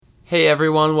Hey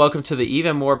everyone, welcome to the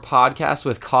Even More podcast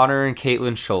with Connor and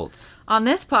Caitlin Schultz. On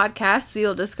this podcast, we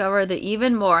will discover the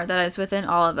even more that is within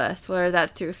all of us, whether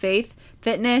that's through faith,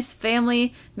 fitness,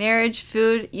 family, marriage,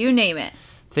 food, you name it.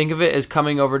 Think of it as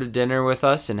coming over to dinner with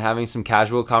us and having some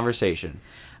casual conversation.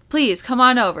 Please come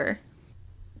on over.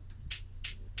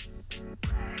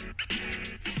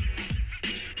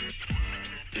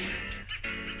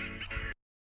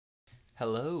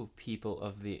 Hello, people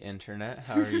of the internet.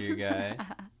 How are you guys?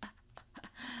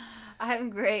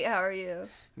 I'm great. How are you?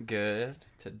 Good.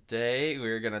 Today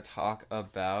we're going to talk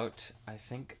about, I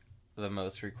think, the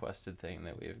most requested thing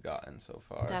that we've gotten so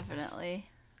far. Definitely.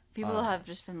 People have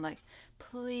just been like,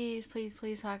 please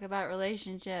talk about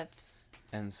relationships.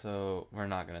 And so we're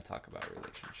not going to talk about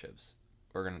relationships.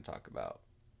 We're going to talk about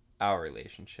our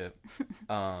relationship.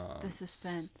 The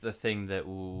suspense. The thing that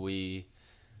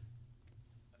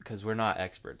because we're not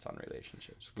experts on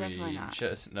relationships. Definitely we not.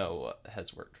 just know what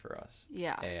has worked for us.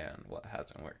 Yeah. And what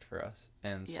hasn't worked for us.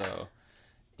 And so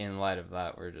in light of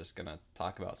that, we're just going to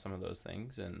talk about some of those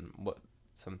things and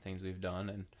some things we've done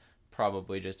and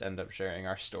probably just end up sharing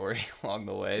our story along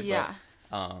the way. Yeah.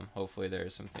 But hopefully there are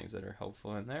some things that are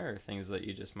helpful in there or things that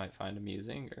you just might find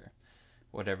amusing or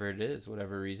whatever it is,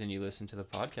 whatever reason you listen to the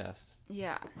podcast.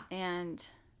 Yeah. And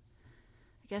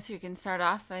I guess we can start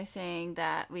off by saying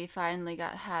that we finally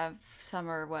have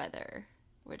summer weather,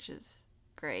 which is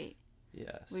great.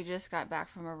 Yes. We just got back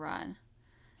from a run,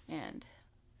 and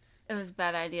it was a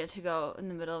bad idea to go in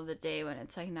the middle of the day when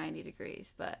it's like 90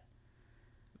 degrees, but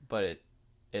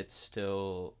it's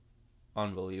still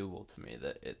unbelievable to me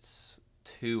that it's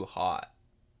too hot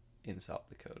in South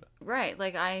Dakota. Right,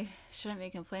 like I shouldn't be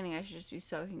complaining, I should just be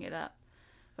soaking it up.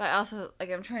 But I also,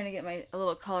 like, I'm trying to get a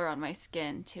little color on my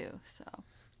skin too, so.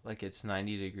 Like, it's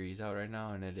 90 degrees out right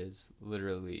now, and it is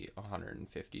literally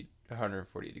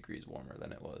 140 degrees warmer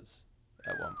than it was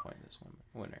at one point this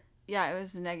winter. Yeah, it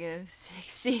was negative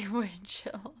 60 wind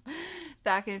chill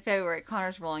back in February.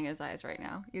 Connor's rolling his eyes right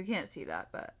now. You can't see that,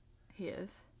 but he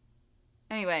is.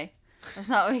 Anyway, that's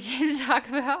not what we came to talk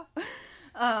about.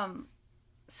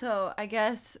 So I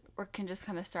guess we can just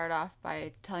kind of start off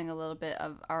by telling a little bit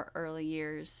of our early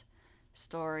years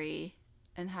story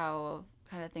and how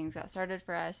kind of things got started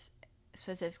for us,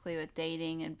 specifically with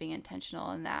dating and being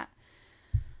intentional in that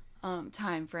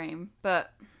time frame.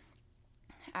 But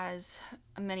as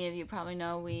many of you probably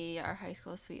know, we are high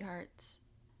school sweethearts.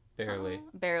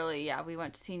 Barely, yeah. We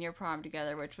went to senior prom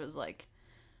together, which was like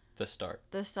the start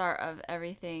of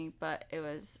everything, but it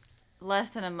was less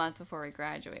than a month before we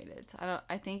graduated. So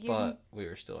But we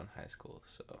were still in high school,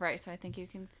 so. Right, so I think you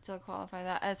can still qualify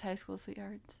that as high school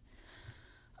sweethearts.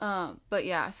 But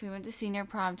yeah, so we went to senior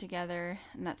prom together,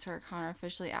 and that's where Connor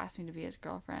officially asked me to be his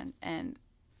girlfriend. And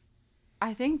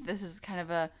I think this is kind of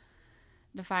a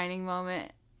defining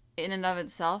moment in and of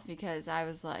itself, because I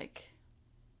was like,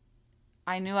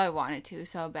 I knew I wanted to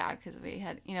so bad, because we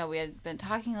had been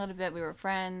talking a little bit, we were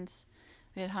friends,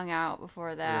 we had hung out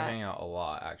before that. We were hanging out a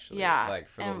lot, actually. Yeah. Like,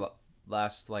 for the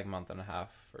last, month and a half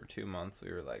or 2 months,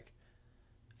 we were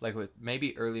with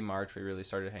maybe early March, we really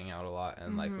started hanging out a lot,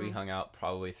 and we hung out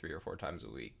probably 3 or 4 times a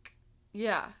week.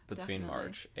 Yeah, between definitely.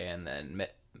 March and then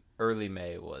early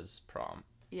May was prom.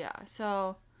 Yeah,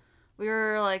 so we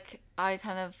were like, I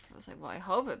kind of was like, well, I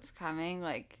hope it's coming.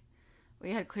 Like,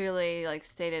 we had clearly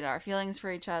stated our feelings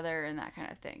for each other and that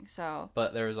kind of thing. So,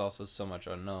 but there was also so much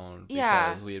unknown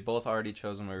because we had both already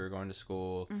chosen where we were going to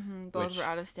school. Mm-hmm, both were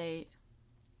out of state.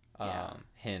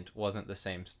 Hint, wasn't the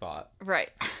same spot. Right.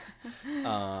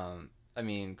 I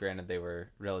mean, granted, they were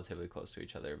relatively close to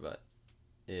each other, but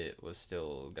it was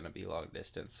still going to be long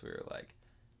distance. We were like,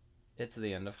 it's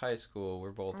the end of high school.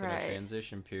 We're both in a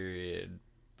transition period,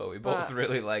 but we both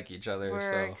really like each other.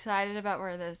 We're excited about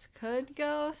where this could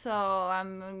go, so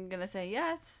I'm going to say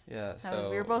yes. Yeah,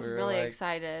 so we were both really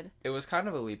excited. It was kind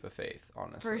of a leap of faith,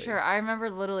 honestly. For sure. I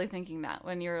remember literally thinking that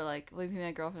when you were like, will you be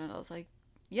my girlfriend? And I was like,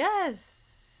 yes.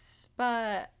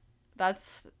 But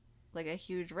that's like a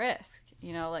huge risk,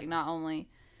 not only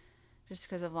just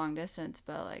because of long distance,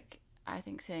 but I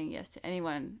think saying yes to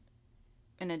anyone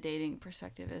in a dating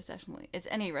perspective is definitely, it's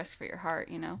any risk for your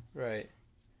heart, Right.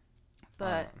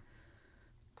 But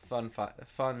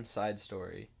fun side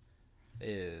story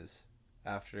is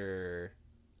after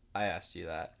I asked you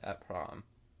that at prom,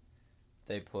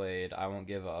 they played I Won't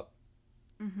Give Up,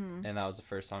 and that was the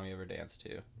first song we ever danced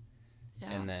to.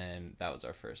 Yeah. And then that was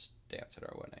our first dance at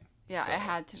our wedding. Yeah, so it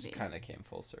had to be. Just kind of came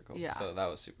full circle. Yeah. So that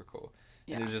was super cool.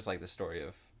 Yeah. And it was just the story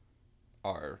of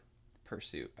our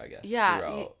pursuit, I guess,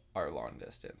 throughout our long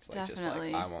distance.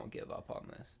 Definitely. Just I won't give up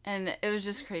on this. And it was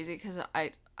just crazy because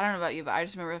I don't know about you, but I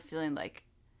just remember feeling like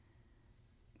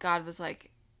God was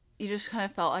like, you just kind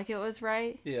of felt like it was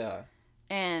right. Yeah.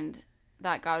 And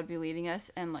that God would be leading us.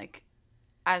 And, like,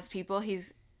 as people,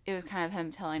 it was kind of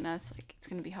him telling us, like, it's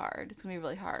going to be hard. It's going to be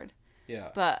really hard. Yeah.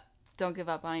 But don't give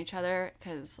up on each other,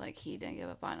 because, like, he didn't give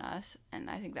up on us. And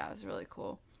I think that was a really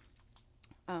cool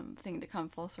thing to come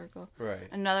full circle. Right.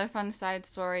 Another fun side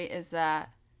story is that,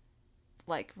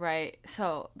 like,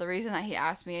 so the reason that he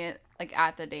asked me, like,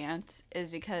 at the dance is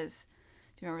because,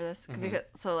 do you remember this? Mm-hmm. Because,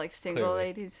 so, like, single Clearly.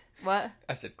 ladies, what?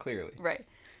 I said clearly. Right.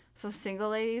 So, single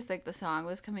ladies, like, the song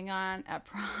was coming on at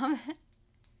prom,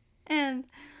 and,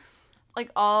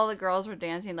 like, all the girls were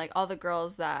dancing, like, all the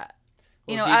girls that,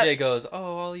 DJ goes,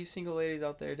 oh, all you single ladies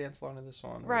out there, dance along to this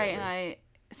song. Right, and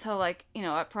so, like,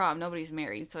 at prom, nobody's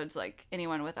married, so it's, like,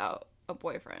 anyone without a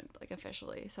boyfriend, like,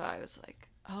 officially. So I was like,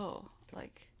 oh,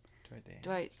 like,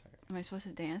 am I supposed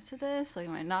to dance to this? Like,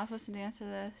 am I not supposed to dance to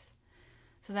this?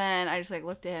 So then I just, like,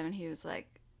 looked at him, and he was like,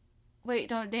 wait,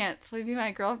 don't dance. Will you be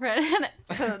my girlfriend?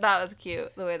 So that was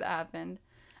cute, the way that happened.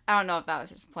 I don't know if that was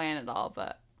his plan at all,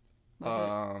 but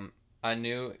was it? I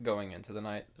knew going into the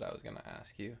night that I was going to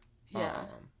ask you. Yeah.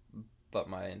 But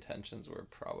my intentions were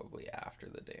probably after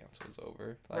the dance was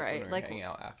over. Like, right. when we were like, hanging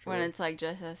out after. When it's, like,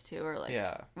 just us two, or, like,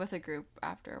 yeah. with a group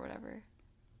after or whatever.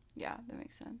 Yeah, that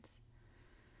makes sense.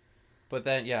 But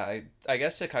then, yeah, I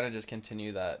guess to kind of just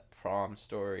continue that prom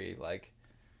story, like,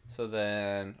 so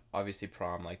then, obviously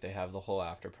prom, like, they have the whole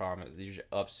after prom. It was usually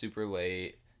up super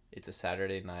late. It's a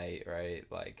Saturday night, right?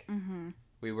 Like,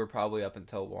 we were probably up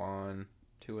until 1,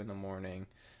 2 in the morning,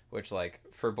 which, like,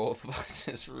 for both of us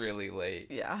is really late.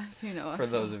 Yeah, for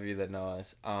those of you that know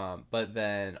us. But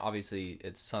then, obviously,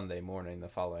 it's Sunday morning, the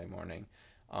following morning.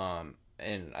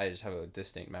 And I just have a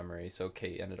distinct memory. So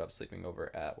Kate ended up sleeping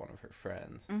over at one of her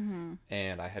friends. Mm-hmm.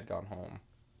 And I had gone home.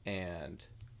 And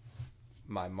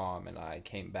my mom and I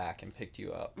came back and picked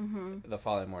you up. Mm-hmm. The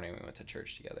following morning, we went to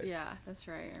church together. Yeah, that's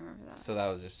right. I remember that. So that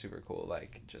was just super cool,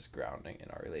 like, just grounding in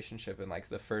our relationship. And, like,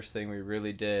 the first thing we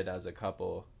really did as a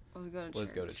couple was go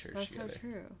to church. That's together. so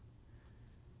true.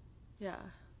 Yeah,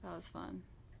 that was fun.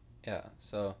 Yeah,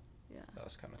 so yeah, that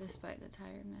was kind of cool. Despite the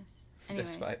tiredness. Anyway.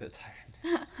 Despite the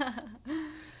tiredness.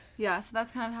 Yeah, so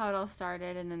that's kind of how it all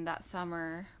started. And then that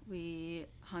summer, we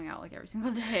hung out, like, every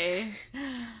single day.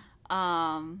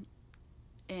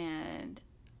 And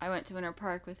I went to Winter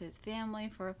Park with his family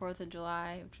for 4th of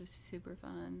July, which was super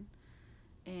fun.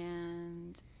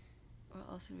 And what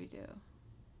else did we do?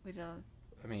 We did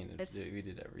we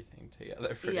did everything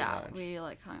together pretty much. Yeah, we,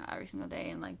 like, hung out every single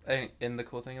day. And, like... And the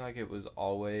cool thing, like, it was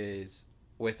always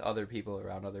with other people,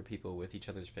 around other people, with each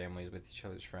other's families, with each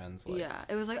other's friends. Like, yeah,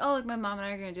 it was like, oh, like, my mom and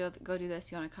I are going to go do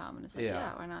this. You want to come? And it's like,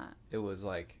 yeah, why not? It was,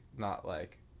 like, not,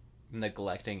 like,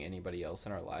 neglecting anybody else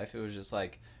in our life. It was just,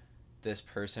 like, this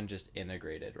person just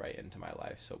integrated right into my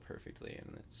life so perfectly,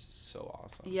 and it's just so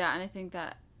awesome. Yeah, and I think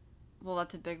that, well,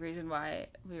 that's a big reason why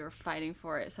we were fighting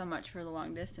for it so much for the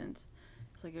long distance.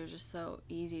 It's like it was just so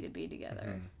easy to be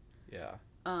together. Mm-hmm.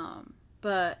 Yeah.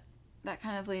 But that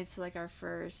kind of leads to, like, our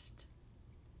first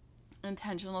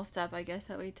intentional step, I guess,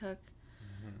 that we took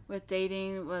with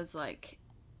dating was, like,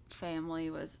 family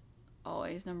was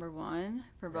always number one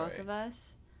for both of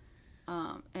us.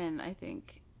 And I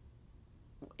think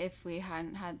if we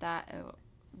hadn't had that, it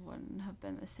wouldn't have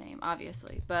been the same,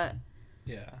 obviously. But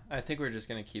yeah, I think we're just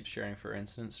going to keep sharing for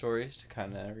instance stories to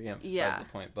kind of re-emphasize the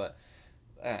point. But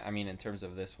I mean, in terms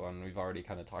of this one, we've already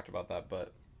kind of talked about that,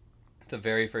 but the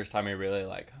very first time we really,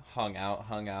 like, hung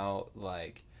out,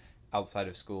 like, outside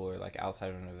of school, or, like, outside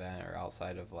of an event, or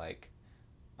outside of, like,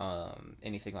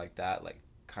 anything like that, like,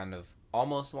 kind of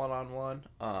almost one-on-one,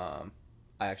 I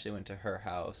actually went to her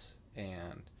house,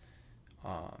 and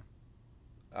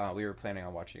we were planning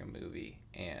on watching a movie,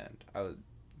 and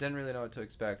didn't really know what to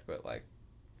expect, but, like,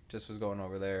 just was going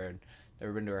over there, and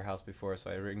never been to her house before,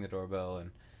 so I ring the doorbell, and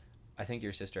I think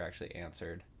your sister actually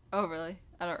answered. Oh, really?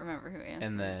 I don't remember who answered.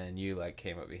 And then you, like,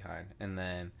 came up behind. And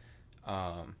then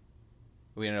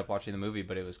we ended up watching the movie,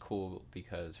 but it was cool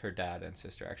because her dad and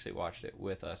sister actually watched it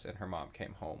with us, and her mom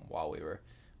came home while we were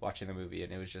watching the movie,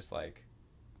 and it was just, like,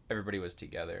 everybody was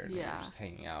together, and we were just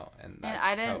hanging out. And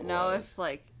I didn't know if,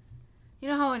 like, you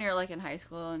know how when you're, like, in high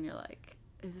school and you're like,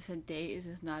 is this a date? Is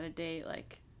this not a date?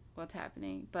 Like, what's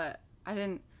happening? But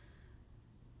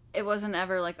it wasn't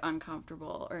ever, like,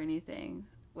 uncomfortable or anything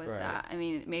with that. I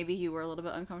mean, maybe you were a little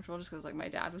bit uncomfortable just because, like, my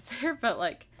dad was there, but,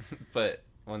 like... But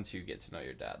once you get to know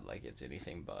your dad, like, it's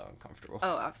anything but uncomfortable.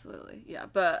 Oh, absolutely. Yeah,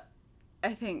 but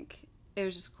I think it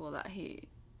was just cool that he,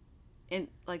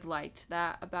 liked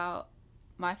that about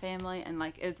my family, and,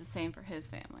 like, it was the same for his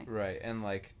family. Right, and,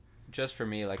 like, just for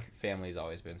me, like, family's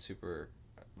always been super,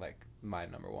 like, my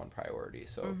number one priority,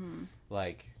 so,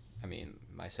 like... I mean,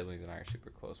 my siblings and I are super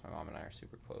close. My mom and I are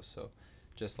super close. So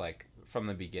just like from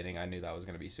the beginning, I knew that was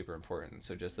going to be super important.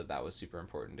 So just that was super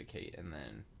important to Kate. And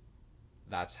then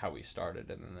that's how we started.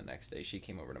 And then the next day she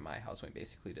came over to my house and we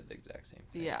basically did the exact same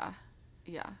thing. Yeah.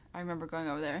 Yeah. I remember going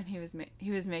over there and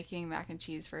he was making mac and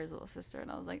cheese for his little sister. And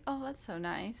I was like, oh, that's so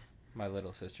nice. My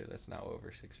little sister that's now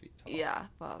over 6 feet tall. Yeah.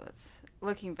 Well, that's...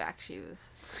 Looking back, she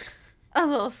was a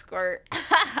little squirt.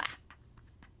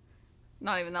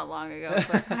 Not even that long ago,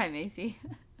 but hi, Macy.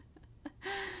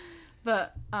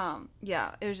 But,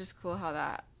 yeah, it was just cool how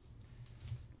that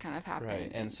kind of happened.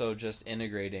 Right, and so just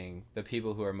integrating the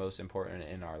people who are most important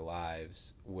in our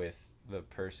lives with the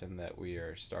person that we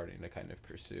are starting to kind of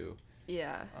pursue.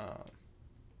 Yeah.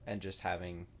 And just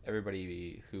having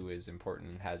everybody who is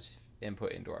important has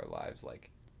input into our lives,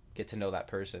 like, get to know that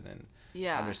person and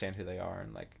understand who they are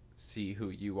and, like, see who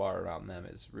you are around them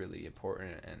is really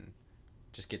important and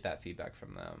just get that feedback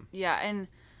from them. Yeah, and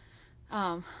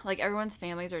like everyone's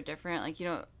families are different. Like, you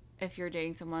know, if you're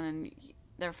dating someone and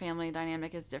their family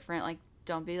dynamic is different, like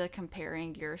don't be like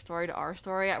comparing your story to our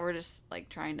story. We're just like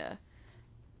trying to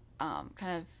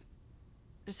kind of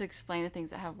just explain the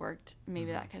things that have worked.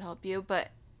 Maybe that could help you. But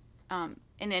in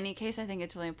any case, I think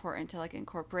it's really important to like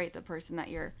incorporate the person that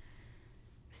you're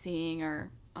seeing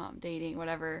or dating,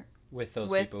 whatever, with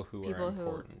those people who are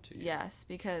important to you. Yes,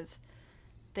 because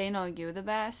they know you the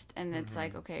best, and it's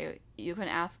like, okay, you can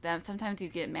ask them. Sometimes you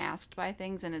get masked by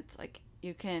things, and it's like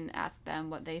you can ask them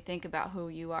what they think about who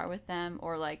you are with them,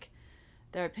 or like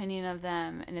their opinion of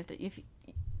them, and if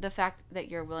the fact that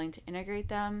you're willing to integrate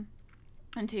them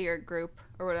into your group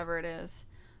or whatever it is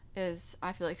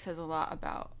I feel like says a lot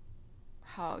about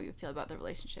how you feel about the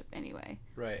relationship anyway.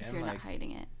 Right, if and you're like, not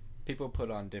hiding it. People put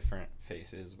on different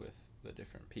faces with the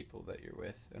different people that you're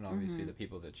with, and obviously the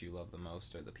people that you love the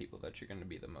most are the people that you're going to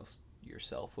be the most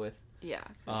yourself with. Yeah,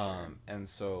 for sure. And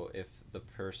so if the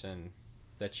person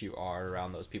that you are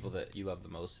around those people that you love the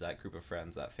most, that group of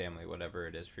friends, that family, whatever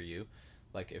it is for you,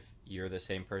 like if you're the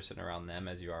same person around them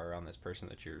as you are around this person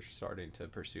that you're starting to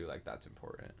pursue, like that's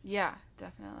important. Yeah,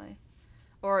 definitely.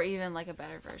 Or even like a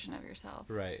better version of yourself.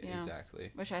 Right, you know?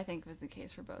 Exactly. Which I think was the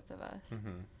case for both of us.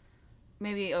 Mm-hmm.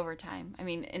 Maybe over time. I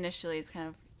mean, initially it's kind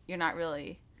of, you're kind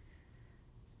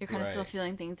of still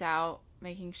feeling things out,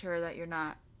 making sure that you're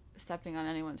not stepping on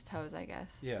anyone's toes, I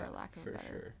guess, for lack of a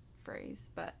better phrase.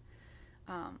 But,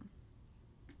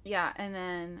 yeah, and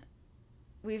then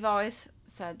we've always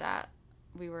said that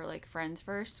we were, like, friends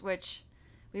first, which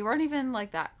we weren't even,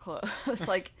 like, that close.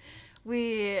 Like,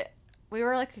 we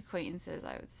were, like, acquaintances,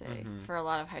 I would say, for a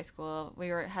lot of high school. We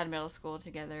had middle school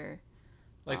together.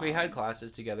 Like, we had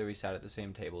classes together. We sat at the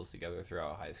same tables together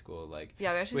throughout high school. Like,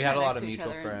 yeah, we actually had sat a lot next of to each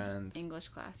mutual other friends. In English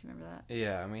class, you remember that?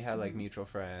 Yeah, and we had, like, mutual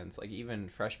friends. Like, even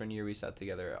freshman year, we sat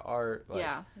together at art. Like,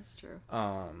 yeah, that's true.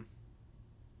 Well,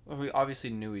 we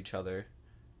obviously knew each other.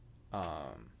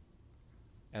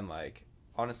 And, like,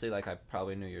 honestly, like, I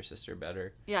probably knew your sister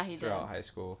better. Yeah, he did. Throughout high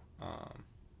school.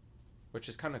 Which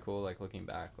is kind of cool, like, looking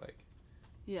back, like...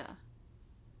 Yeah.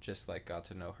 Just, like, got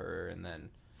to know her and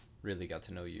then really got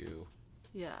to know you.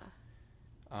 Yeah.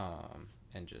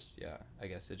 And just, yeah, I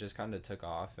guess it just kind of took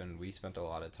off, and we spent a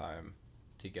lot of time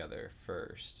together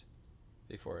first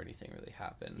before anything really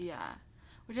happened. Yeah,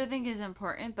 which I think is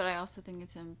important, but I also think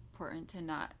it's important to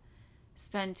not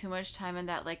spend too much time in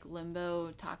that, like,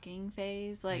 limbo talking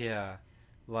phase. Like, yeah,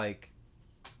 like,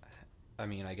 I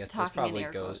mean, I guess this probably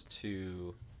goes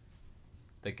to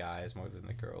the guys more than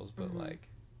the girls, but, like,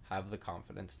 have the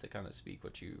confidence to kind of speak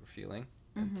what you're feeling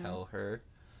and tell her,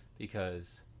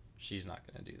 because she's not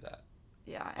going to do that.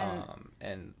 Yeah.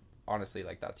 And honestly,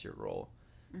 like, that's your role.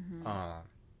 And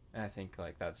I think,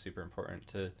 like, that's super important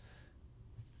to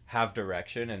have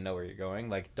direction and know where you're going.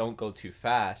 Like, don't go too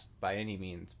fast by any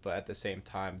means, but at the same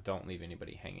time, don't leave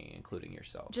anybody hanging, including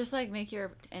yourself. Just, like, make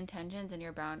your intentions and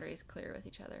your boundaries clear with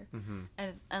each other.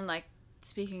 And like,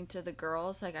 speaking to the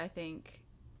girls, like, I think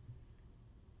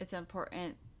it's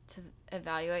important to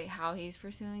evaluate how he's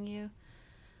pursuing you.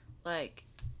 Like,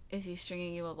 is he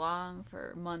stringing you along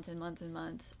for months and months and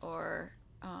months, or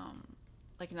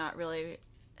like not really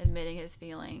admitting his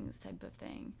feelings type of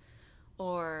thing,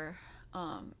 or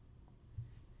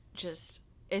just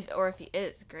if he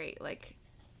is, great, like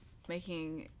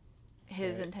making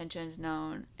his intentions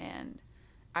known and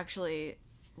actually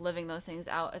living those things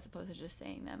out as opposed to just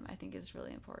saying them, I think is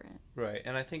really important. Right.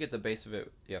 And I think at the base of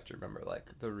it, you have to remember, like,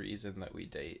 the reason that we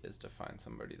date is to find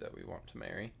somebody that we want to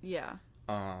marry. Yeah.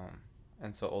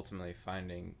 And so ultimately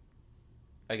defining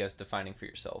for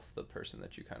yourself the person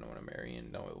that you kind of want to marry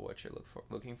and know what you're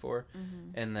looking for.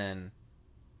 And then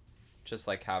just,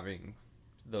 like, having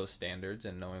those standards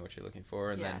and knowing what you're looking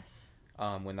for, and then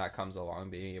when that comes along,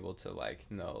 being able to like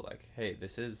know like, hey,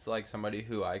 this is like somebody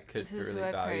who I could This is who really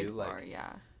I value. prayed for. Like,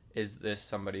 Yeah. is this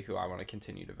somebody who I want to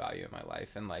continue to value in my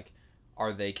life, and like,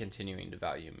 are they continuing to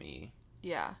value me?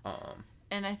 Yeah.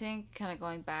 And I think kind of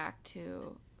going back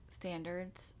to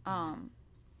standards,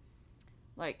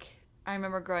 like I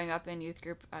remember growing up in youth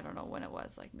group, I don't know when it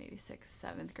was, like maybe 6th,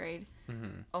 7th grade.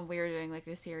 We were doing like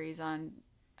a series on,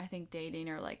 I think, dating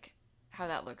or like how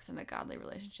that looks in a godly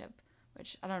relationship,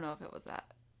 which I don't know if it was that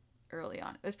early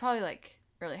on. It was probably like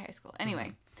early high school.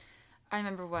 Anyway, I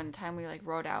remember one time we like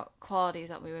wrote out qualities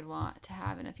that we would want to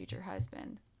have in a future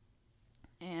husband.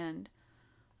 And,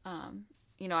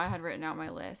 I had written out my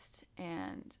list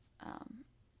and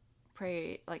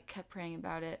kept praying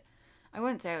about it. I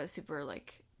wouldn't say I was super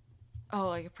like, oh,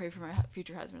 like I pray for my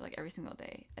future husband like every single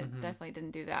day. I definitely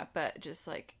didn't do that, but just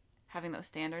like having those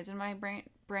standards in my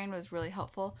brain was really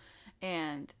helpful.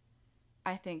 And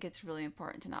I think it's really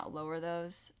important to not lower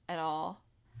those at all.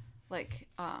 Like,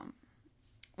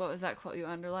 what was that quote you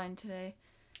underlined today?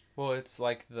 Well, it's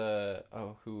like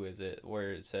who is it?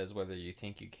 Where it says whether you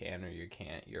think you can or you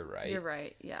can't, you're right. You're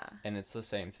right, yeah. And it's the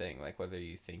same thing. Like whether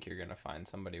you think you're gonna find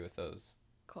somebody with those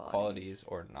Qualities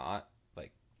or not,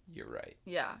 like you're right.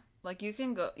 Yeah, like you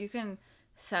can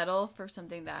settle for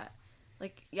something that,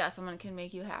 like, yeah, someone can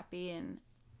make you happy and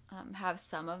have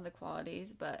some of the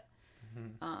qualities, but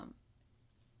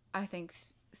I think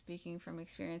speaking from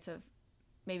experience of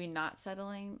maybe not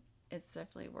settling, it's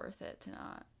definitely worth it to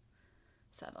not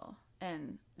settle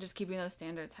and just keeping those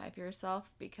standards high for yourself,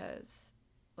 because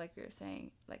like we were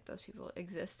saying, like those people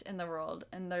exist in the world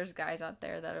and there's guys out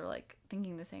there that are like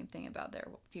thinking the same thing about their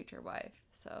future wife.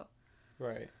 So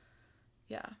right,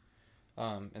 yeah.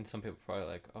 And some people probably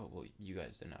like, oh well, you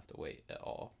guys didn't have to wait at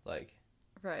all, like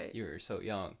Right. you were so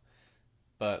young.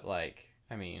 But like,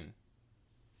 I mean,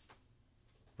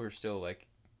 we're still like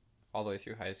all the way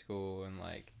through high school and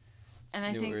like And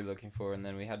I knew think what we were looking for, and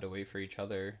then we had to wait for each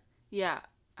other. Yeah.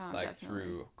 Like Definitely.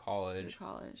 through college. Through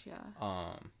college,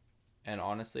 yeah. And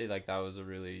honestly, like that was a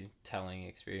really telling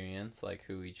experience, like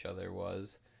who each other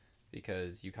was,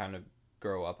 because you kind of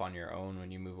grow up on your own when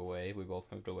you move away. We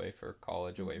both moved away for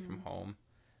college, away from home.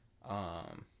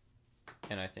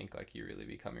 And I think like you really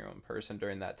become your own person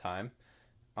during that time.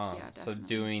 So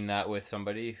doing that with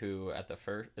somebody who at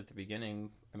the beginning,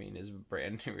 I mean, is a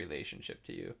brand new relationship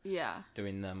to you. Yeah.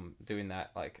 Doing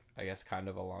that, like, I guess kind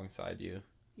of alongside you.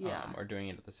 Yeah. Or doing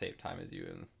it at the same time as you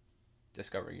and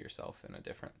discovering yourself in a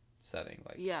different setting.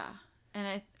 Like, yeah.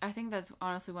 And I think that's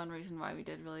honestly one reason why we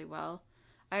did really well.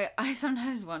 I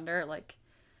sometimes wonder, like,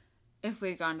 if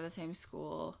we'd gone to the same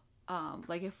school,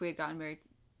 like if we had gotten married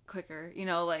quicker,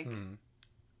 like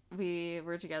we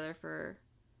were together for,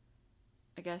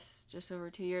 I guess, just over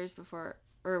 2 years before,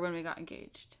 or when we got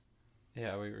engaged.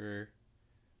 Yeah,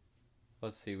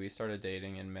 let's see, we started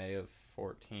dating in May of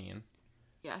 14.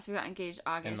 Yeah, so we got engaged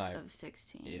August of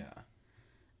 16.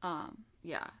 Yeah.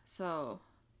 Yeah, so,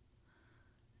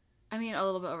 I mean, a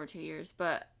little bit over 2 years,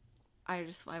 but I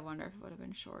wonder if it would have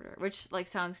been shorter, which, like,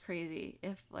 sounds crazy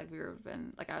if, like,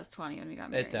 I was 20 when we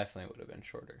got married. It definitely would have been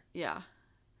shorter. Yeah.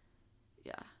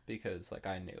 Yeah. Because, like,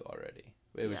 I knew already.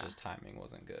 It was just timing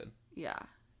wasn't good. Yeah.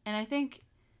 And I think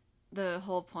the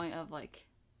whole point of, like,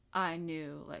 I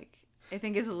knew, like, I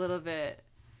think is a little bit,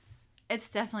 it's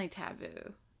definitely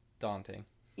taboo. Daunting.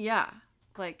 Yeah.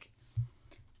 Like,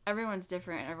 everyone's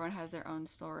different. Everyone has their own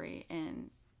story.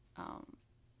 And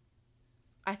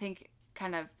I think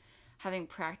kind of having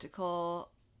practical,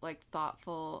 like,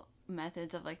 thoughtful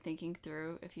methods of, like, thinking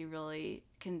through if you really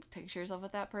can picture yourself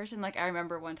with that person. Like, I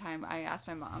remember one time I asked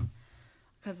my mom,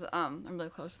 because I'm really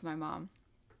close with my mom.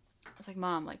 I was like,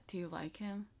 Mom, like, do you like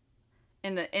him?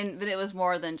 But it was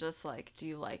more than just, like, do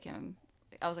you like him?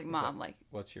 I was like, Mom, like,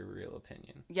 what's your real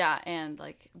opinion? Yeah, and,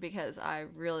 like, because I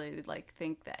really, like,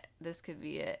 think that this could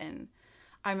be it. And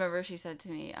I remember she said to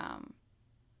me,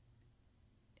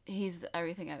 he's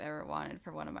everything I've ever wanted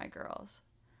for one of my girls.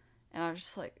 And I was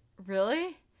just like,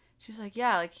 really? She's like,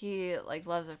 yeah, like, he, like,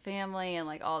 loves her family and,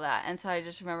 like, all that. And so I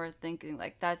just remember thinking,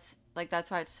 like, that's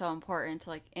why it's so important to,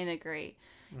 like, integrate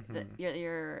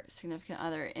your significant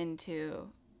other into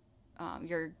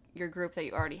your group that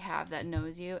you already have that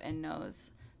knows you and knows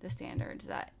the standards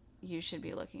that you should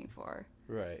be looking for.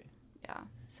 Right. Yeah.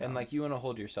 So. And, like, you want to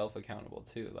hold yourself accountable,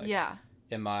 too. Like, yeah.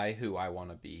 Am I who I want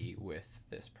to be with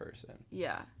this person?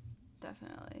 Yeah,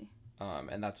 definitely.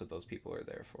 And that's what those people are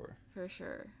there for. For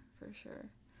sure.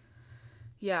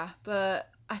 Yeah, but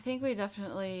I think we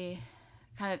definitely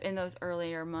kind of in those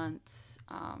earlier months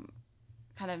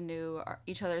kind of knew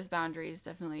each other's boundaries,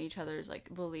 definitely each other's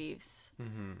like beliefs.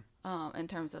 In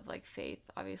terms of like faith.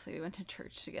 Obviously, we went to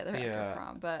church together after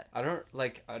prom, but I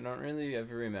don't really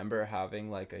ever remember having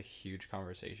like a huge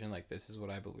conversation like this is what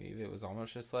I believe. It was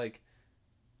almost just like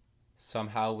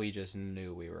somehow we just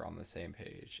knew we were on the same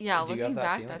page. Yeah, Do you have looking that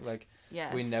back, feeling? that's Like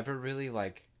yes. we never really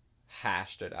like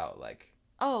hashed it out like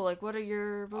oh, like what are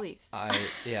your beliefs?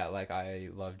 like I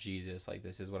love Jesus, like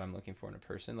this is what I'm looking for in a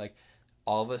person. Like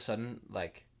all of a sudden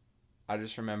like I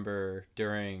just remember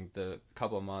during the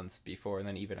couple of months before and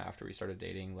then even after we started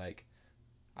dating, like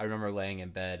I remember laying in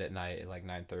bed at night at like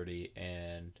 9:30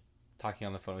 and talking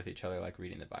on the phone with each other, like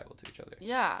reading the Bible to each other.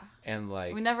 Yeah. And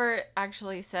like we never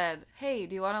actually said, "Hey,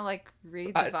 do you want to like read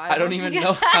the Bible?" I don't even together?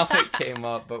 know how it came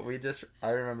up, but I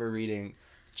remember reading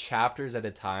chapters at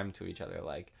a time to each other.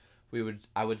 Like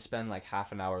I would spend like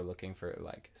half an hour looking for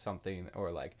like something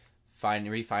or like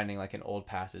refinding like an old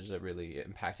passage that really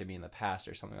impacted me in the past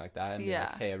or something like that and be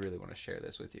like, hey, I really want to share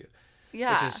this with you.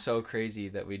 Yeah. Which is so crazy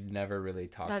that we'd never really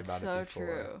talked about it before. That's so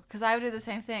true. Because I would do the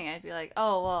same thing. I'd be like,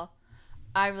 oh, well,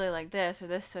 I really like this, or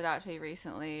this stood out to me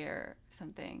recently, or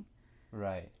something.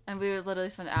 Right. And we would literally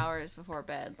spend hours before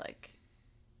bed, like,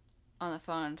 on the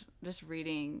phone, just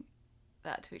reading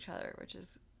that to each other, which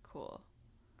is cool.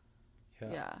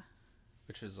 Yeah.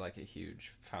 Which was like a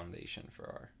huge foundation for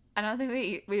our... I don't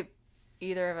think we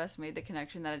either of us made the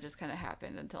connection that it just kind of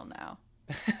happened until now.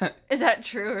 Is that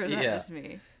true, or is that just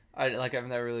me? I've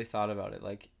never really thought about it,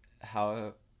 like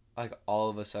how like all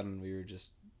of a sudden we were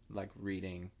just like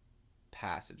reading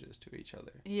passages to each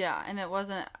other. Yeah, and it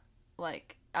wasn't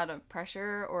like out of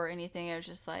pressure or anything. It was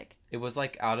just like it was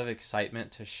like out of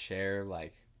excitement to share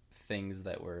like things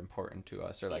that were important to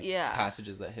us or like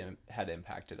passages that had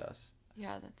impacted us.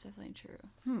 Yeah, that's definitely true.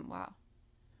 Wow,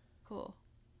 cool.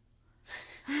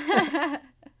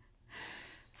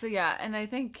 So yeah, and I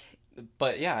think.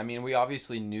 But yeah, I mean, we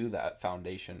obviously knew that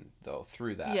foundation though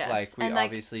through that. Yes. Like we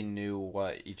obviously knew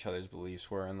what each other's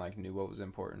beliefs were and like knew what was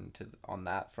important on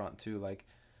that front too. Like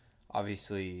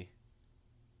obviously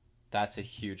that's a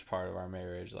huge part of our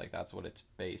marriage. Like that's what it's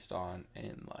based on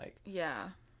and like yeah.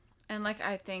 And like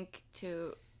I think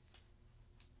too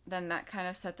then that kind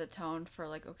of set the tone for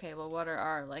like, okay, well what are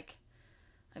our like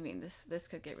I mean this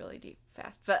could get really deep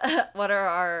fast, but what are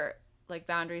our like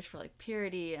boundaries for like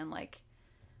purity and like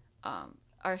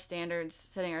our standards,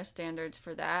 setting our standards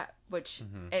for that, which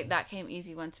that came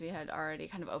easy once we had already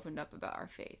kind of opened up about our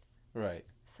faith. Right.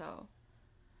 So.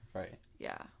 Right.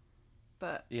 Yeah.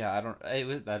 But. Yeah,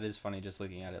 that is funny just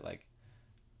looking at it. Like,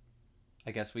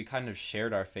 I guess we kind of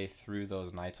shared our faith through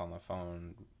those nights on the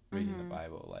phone reading the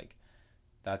Bible. Like,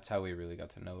 that's how we really got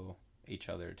to know each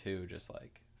other too, just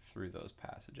like through those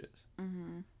passages.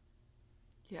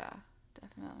 Yeah,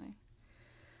 definitely.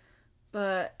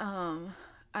 But,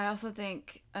 I also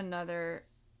think another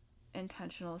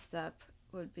intentional step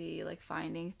would be like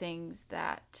finding things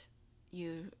that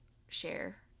you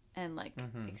share and like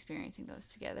experiencing those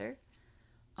together.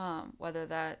 Whether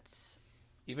that's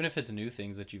even if it's new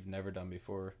things that you've never done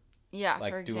before. Yeah,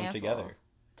 like for example, do them together.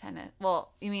 Tennis.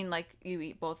 Well, you mean like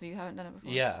both of you haven't done it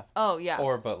before? Yeah. Oh yeah.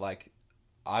 But like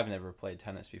I've never played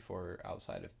tennis before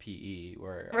outside of PE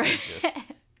where I just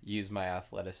use my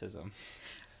athleticism.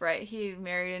 Right, he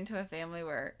married into a family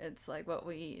where it's like what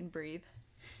we eat and breathe.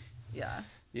 Yeah.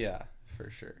 Yeah, for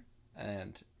sure.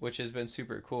 And which has been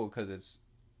super cool because it's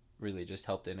really just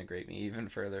helped integrate me even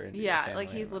further into your family. Like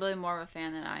he's literally more of a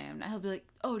fan than I am. Now he'll be like,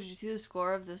 "Oh, did you see the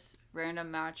score of this random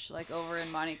match like over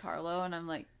in Monte Carlo?" And I'm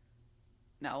like,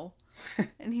 "No."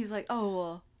 And he's like, "Oh,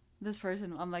 well, this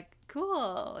person." I'm like,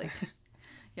 "Cool." Like,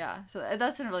 yeah. So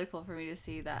that's been really cool for me to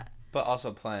see that. But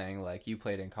also playing, like, you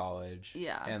played in college.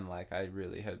 Yeah. And, like, I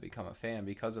really have become a fan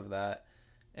because of that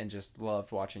and just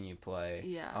loved watching you play.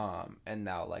 Yeah. And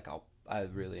now, like, I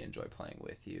really enjoy playing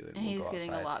with you. And he's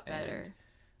getting a lot better.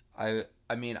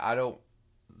 I mean, I don't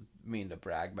mean to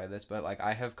brag by this, but, like,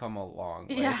 I have come a long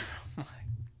way from,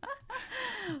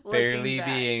 like, barely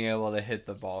being able to hit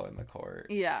the ball in the court.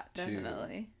 Yeah,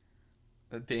 definitely.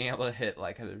 Being able to hit,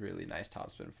 like, a really nice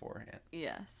topspin forehand.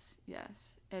 Yes.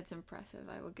 It's impressive.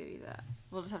 I will give you that.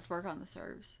 We'll just have to work on the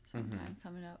serves sometime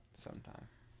coming up. Sometime.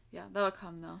 Yeah, that'll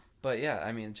come though. But yeah,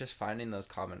 I mean, just finding those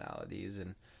commonalities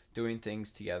and doing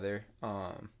things together.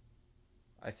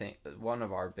 I think one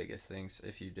of our biggest things,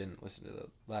 if you didn't listen to the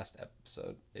last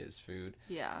episode, is food.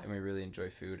 Yeah. And we really enjoy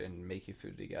food and making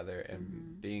food together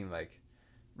and being like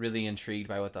really intrigued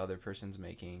by what the other person's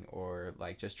making or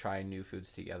like just trying new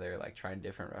foods together, like trying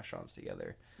different restaurants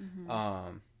together.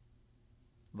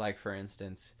 Like for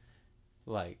instance,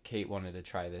 like Kate wanted to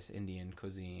try this Indian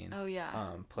cuisine. Oh yeah.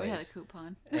 Place. We had a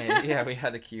coupon. And yeah, we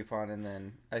had a coupon, and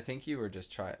then I think you were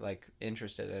just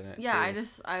interested in it. Yeah, too.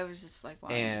 I was just like,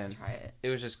 wanting to just try it. It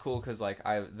was just cool because like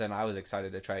I was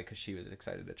excited to try it because she was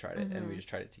excited to try it, and we just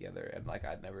tried it together. And like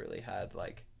I'd never really had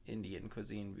like Indian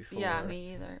cuisine before. Yeah,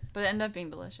 me either. But it ended up being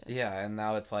delicious. Yeah, and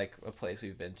now it's like a place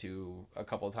we've been to a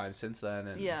couple of times since then,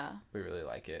 and we really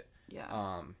like it.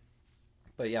 Yeah.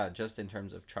 But yeah, just in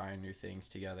terms of trying new things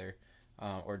together.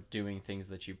 Or doing things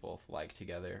that you both like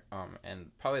together.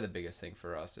 And probably the biggest thing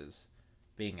for us is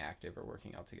being active or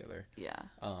working out together. Yeah.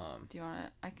 Do you want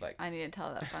to? I need to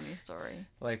tell that funny story.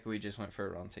 Like we just went for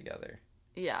a run together.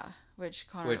 Yeah, which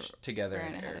together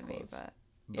ran in ahead air of me, quotes. but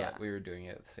yeah, we were doing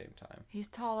it at the same time. He's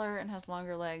taller and has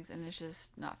longer legs, and it's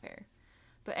just not fair.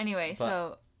 But anyway,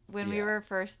 so when we were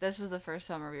this was the first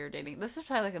summer we were dating. This was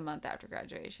probably like a month after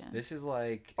graduation. This is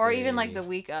like, or even like the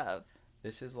week of.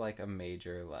 This is like a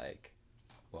major like.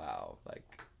 Wow, like,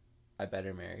 I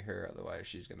better marry her, otherwise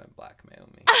she's gonna blackmail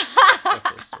me with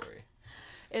this story.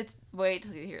 It's, wait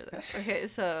till you hear this. Okay,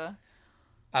 so...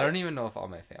 I don't even know if all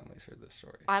my family's heard this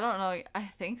story. I don't know, I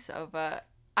think so, but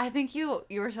I think you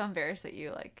were so embarrassed that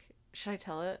you, like, should I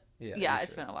tell it? Yeah,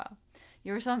 it's been a while.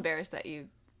 You were so embarrassed that you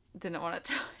didn't want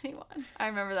to tell anyone. I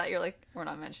remember that, you're like, we're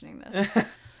not mentioning this.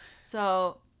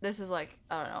 So... This is like,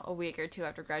 I don't know, a week or two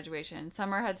after graduation.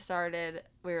 Summer had started.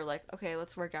 We were like, okay,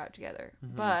 let's work out together.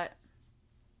 Mm-hmm. But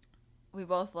we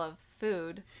both love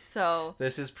food, so...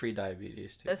 This is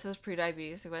pre-diabetes, too. This was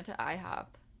pre-diabetes. We went to IHOP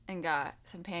and got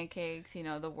some pancakes,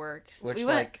 the works. Which,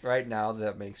 like, right now,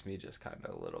 that makes me just kind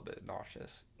of a little bit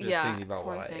nauseous. Just thinking about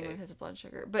what I ate. With his blood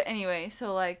sugar. But anyway,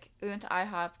 so, like, we went to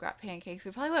IHOP, got pancakes.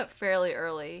 We probably went fairly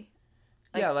early.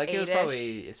 Like, yeah, like, 8-ish. It was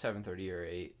probably 7:30 or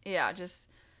 8. Yeah, just...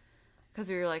 because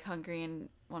we were, like, hungry and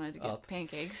wanted to get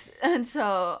pancakes. And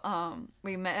so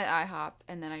we met at IHOP,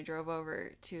 and then I drove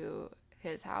over to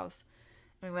his house.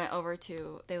 We went over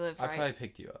to... They live right... I probably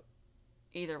picked you up.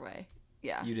 Either way.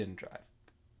 Yeah. You didn't drive.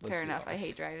 Fair enough. Honest. I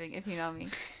hate driving, if you know me.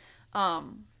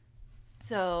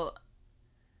 So,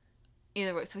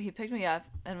 either way. So he picked me up,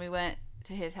 and we went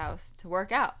to his house to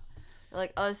work out. We're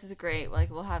like, oh, this is great. Like,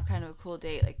 we'll have kind of a cool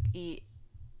date. Like, eat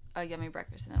a yummy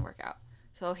breakfast and then work out.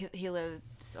 So he lives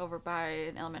over by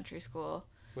an elementary school.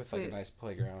 With like a nice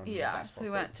playground. Yeah, so we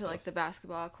went to like the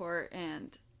basketball court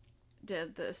and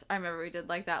did this. I remember we did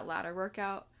like that ladder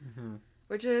workout,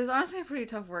 which is honestly a pretty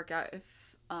tough workout.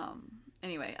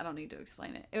 Anyway, I don't need to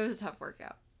explain it. It was a tough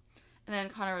workout. And then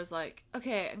Connor was like,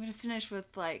 okay, I'm going to finish with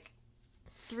like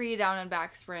 3 down and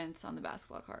back sprints on the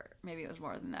basketball court. Maybe it was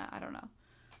more than that. I don't know.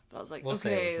 But I was like,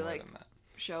 okay, like...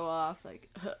 show off, like,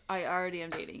 I already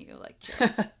am dating you, like, chill.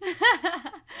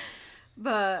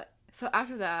 But so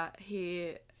after that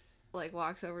he like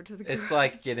walks over to the garage. It's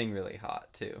like getting really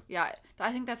hot too. Yeah,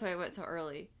 I think that's why I went so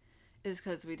early, is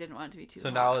because we didn't want it to be too hot. So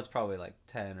now it's probably like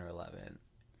 10 or 11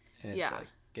 and it's like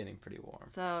getting pretty warm.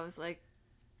 So it was like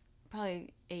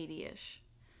probably 80-ish,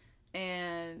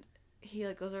 and he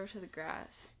like goes over to the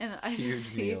grass, and I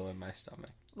huge meal in my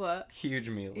stomach. What? Huge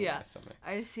meal in my stomach.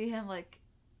 I just see him like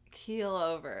keel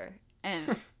over,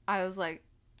 and I was like,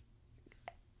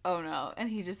 oh no, and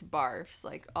he just barfs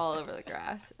like all over the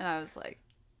grass, and I was like,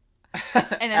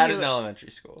 and at an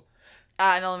elementary school.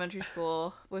 At an elementary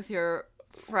school with your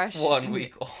fresh 1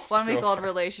 week old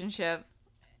relationship,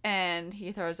 and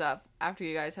he throws up after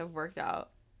you guys have worked out,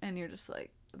 and you're just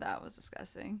like, that was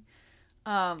disgusting.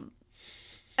 And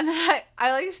then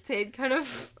I like stayed kind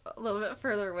of a little bit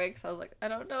further away because I was like, I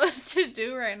don't know what to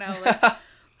do right now. Like,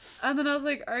 and then I was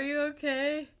like, are you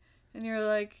okay? And you're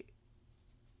like,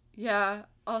 yeah,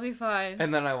 I'll be fine.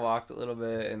 And then I walked a little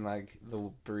bit, and like the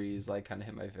breeze like kind of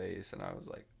hit my face, and I was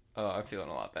like, oh, I'm feeling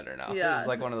a lot better now. Yeah, it was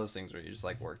like one of those things where you just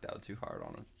like worked out too hard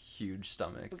on a huge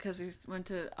stomach. Because we went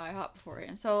to IHOP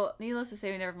beforehand. So needless to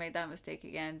say, we never made that mistake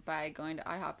again by going to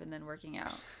IHOP and then working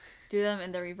out. Do them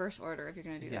in the reverse order if you're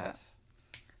going to do that.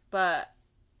 But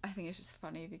I think it's just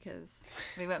funny because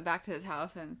we went back to his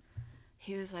house and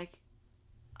he was like,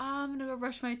 I'm going to go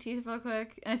brush my teeth real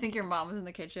quick. And I think your mom was in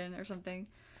the kitchen or something.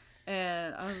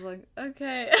 And I was like,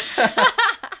 okay.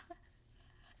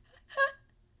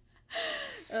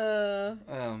 Oh,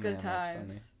 man, good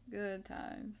times. That's funny. Good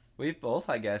times. We've both,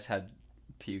 I guess, had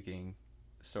puking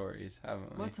stories,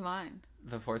 haven't we? What's mine?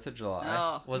 The 4th of July.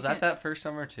 Oh, was that first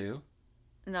summer too?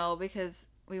 No, because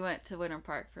we went to Winter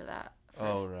Park for that first.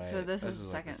 Oh, right. So this was the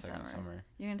second summer.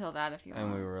 You can tell that if you want.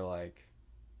 And we were like,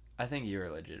 I think you were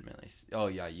legitimately, oh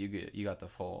yeah, you got the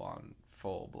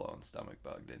full-blown stomach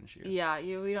bug, didn't you? Yeah,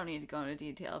 we don't need to go into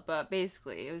detail, but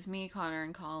basically it was me, Connor,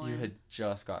 and Colin. You had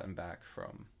just gotten back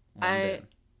from London.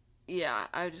 Yeah,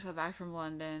 I just got back from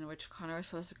London, which Connor was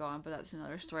supposed to go on, but that's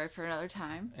another story for another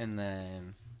time. And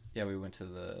then, yeah, we went to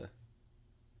the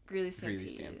Greeley Greeley Stampede.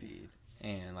 Stampede.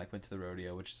 And, like, went to the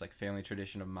rodeo, which is, like, family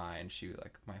tradition of mine.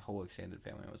 My whole extended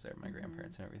family was there, my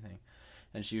grandparents and everything.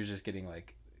 And she was just getting,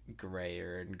 like,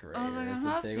 grayer and grayer I was like, as I'm the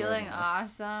not day feeling went on.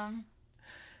 awesome.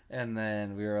 And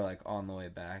then we were, like, on the way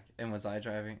back. And was I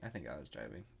driving? I think I was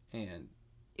driving. And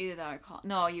Either that or call.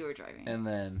 No, you were driving. And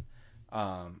then,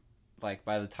 like,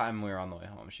 by the time we were on the way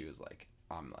home, she was like,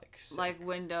 I'm, like, sick. Like,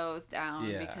 windows down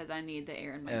because I need the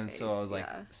air in my face. And so I was like,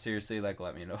 seriously, like,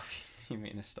 let me know if you need me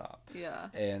to stop. Yeah.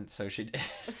 And so she did.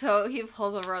 So he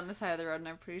pulls over on the side of the road, and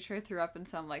I'm pretty sure he threw up in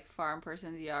some, like, farm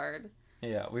person's yard.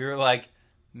 Yeah, we were, like,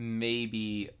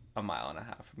 maybe a mile and a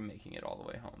half from making it all the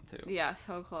way home, too. Yeah,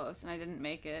 so close. And I didn't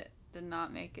make it. Did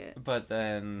not make it. But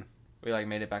then we, like,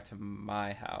 made it back to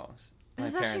my house. This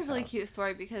is actually a really cute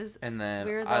story because and then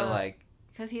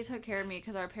because he took care of me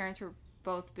because our parents were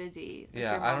both busy. Like,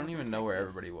 yeah, I don't even know where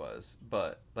everybody was,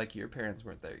 but, like, your parents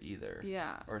weren't there either.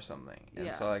 Yeah. Or something.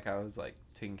 And so, like, I was, like,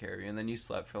 taking care of you, and then you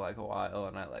slept for, like, a while,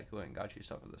 and I, like, went and got you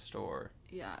stuff at the store.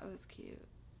 Yeah, it was cute.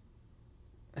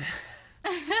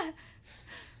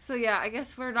 So, yeah, I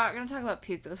guess we're not going to talk about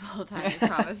puke this whole time, I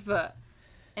promise, but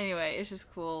anyway, it's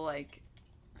just cool, like,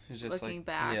 it's just looking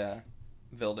back. Yeah.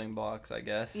 Building blocks, I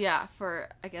guess. Yeah, for,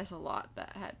 I guess, a lot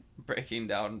that had... Breaking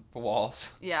down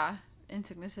walls. Yeah, in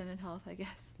sickness and in health, I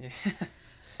guess.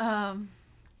 Yeah.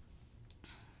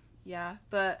 Yeah,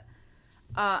 but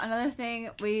another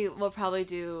thing, we will probably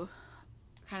do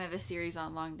kind of a series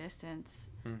on long distance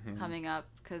coming up,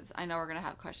 because I know we're going to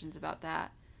have questions about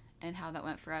that and how that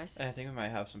went for us. And I think we might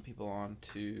have some people on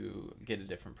to get a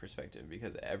different perspective,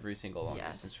 because every single long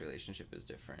distance relationship is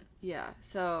different. Yeah,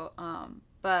 so,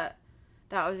 but...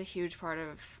 that was a huge part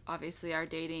of, obviously, our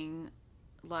dating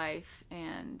life,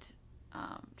 and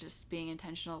just being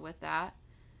intentional with that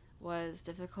was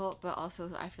difficult, but also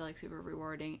I feel like super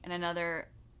rewarding. And another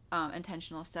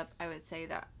intentional step, I would say,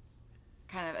 that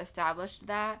kind of established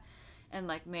that and,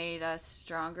 like, made us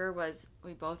stronger was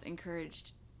we both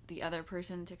encouraged the other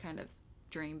person to kind of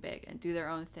dream big and do their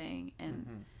own thing,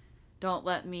 and don't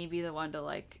let me be the one to,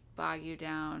 like, bog you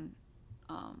down.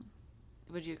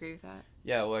 Would you agree with that?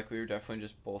 Yeah, like, we were definitely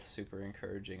just both super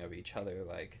encouraging of each other,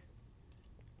 like,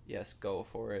 yes, go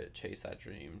for it, chase that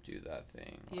dream, do that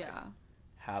thing. Like,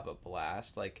 have a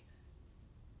blast. Like,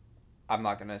 I'm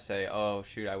not gonna say, oh,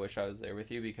 shoot, I wish I was there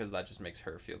with you, because that just makes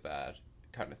her feel bad,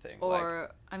 kind of thing. Or,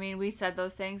 like, I mean, we said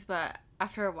those things, but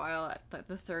after a while, at, like,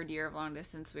 the third year of long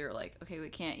distance, we were like, okay, we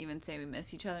can't even say we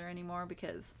miss each other anymore,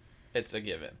 because... it's a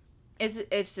given.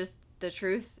 It's just the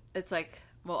truth. It's like...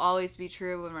 will always be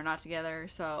true when we're not together,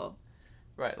 so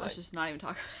right, let's just not even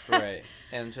talk about it. Right,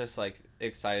 and just, like,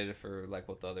 excited for, like,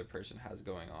 what the other person has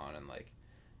going on, and, like,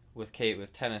 with Kate,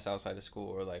 with tennis outside of school,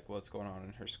 or, like, what's going on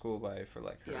in her school life, or,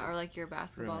 like, her or, like, your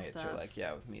basketball roommates, stuff. or, like,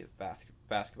 with me with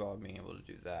basketball, being able to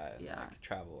do that, and, like,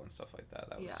 travel and stuff like that.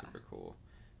 That was super cool.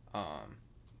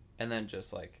 And then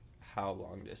just, like, how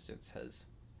long distance has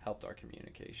helped our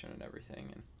communication and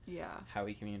everything, and how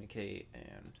we communicate,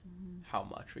 and how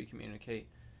much we communicate,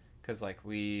 because, like,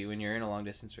 when you're in a long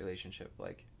distance relationship,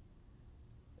 like,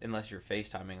 unless you're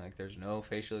FaceTiming, like, there's no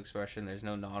facial expression, there's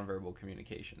no nonverbal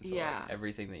communication, so like,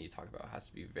 everything that you talk about has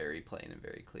to be very plain and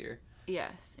very clear.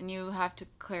 Yes, and you have to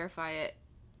clarify it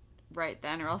right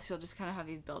then, or else you'll just kind of have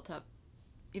these built up,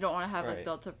 you don't want to have like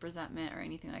built up resentment or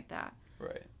anything like that.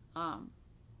 Right.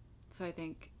 So I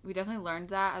think we definitely learned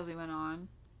that as we went on.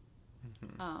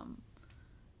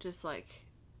 Just like,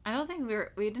 I don't think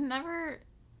we didn't never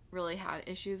really had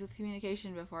issues with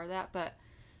communication before that, but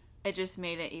it just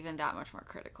made it even that much more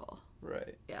critical.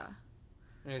 Right. Yeah.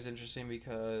 And it was interesting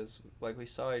because, like, we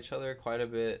saw each other quite a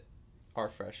bit our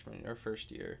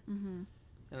first year. And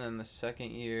then the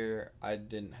second year, I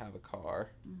didn't have a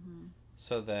car.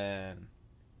 So then,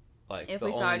 like, if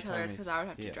we saw each other, it's because I would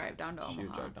have to drive down to Omaha. She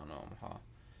would drive down to Omaha.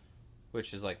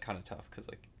 Which is, like, kind of tough because,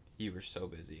 like, you were so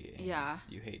busy. And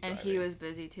you hate driving. And he was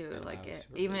busy, too. And like,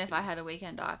 even if I had a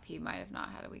weekend off, he might have not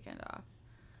had a weekend off.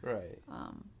 Right.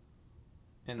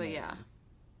 And but yeah.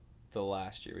 The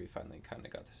last year, we finally kind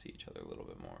of got to see each other a little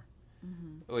bit more.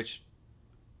 Which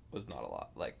was not a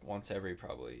lot. Like, once every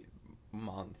probably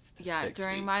month to 6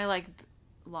 during weeks. my, like,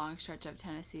 long stretch of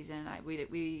tennis season,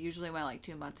 we usually went, like,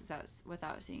 2 months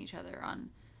without seeing each other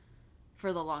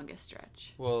for the longest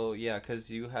stretch. Well, yeah, because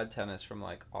you had tennis from,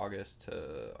 like, August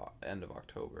to end of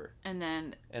October. And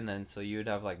then so you would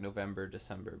have, like, November,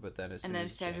 December, but then as soon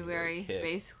as February, January hit,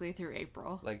 basically through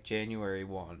April. like, January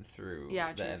 1 through the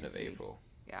end of April.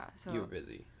 Yeah. So you were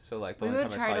busy. So like the we only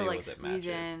would time I try saw to you like was at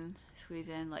matches. squeeze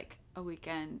in like a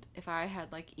weekend. If I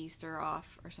had like Easter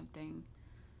off or something,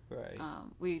 Right.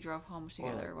 we drove home Or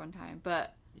together like, one time.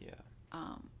 But yeah.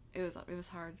 it was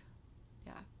hard.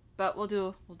 Yeah. But we'll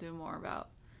do more about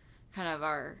kind of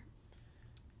Our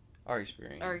our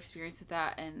experience. experience with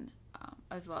that, and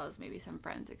as well as maybe some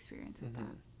friends' experience with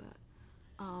that.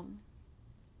 But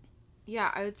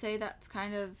yeah, I would say that's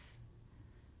kind of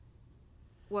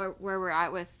where we're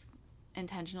at with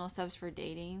intentional steps for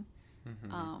dating.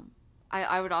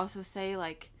 I would also say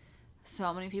like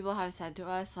so many people have said to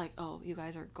us like, oh, you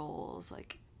guys are goals,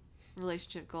 like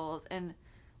relationship goals, and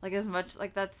like as much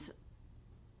like that's,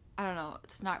 I don't know,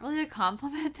 it's not really a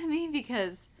compliment to me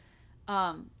because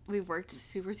we've worked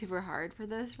super super hard for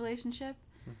this relationship,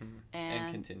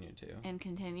 And and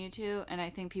continue to, and I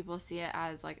think people see it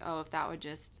as like, oh, if that would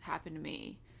just happen to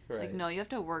me. Right. Like, no, you have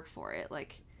to work for it.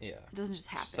 Like, yeah, it doesn't just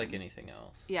happen. Just like anything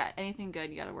else. Yeah, anything good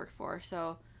you got to work for.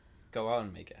 So go out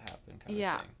and make it happen, kind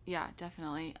yeah, of thing. Yeah,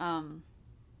 definitely.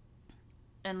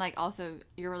 And like also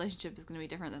your relationship is going to be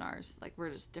different than ours. Like, we're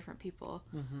just different people,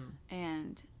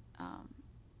 and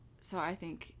so I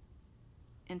think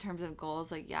in terms of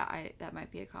goals, like, yeah, I that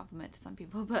might be a compliment to some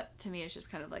people, but to me it's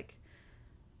just kind of like,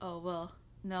 oh well,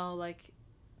 no, like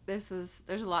there's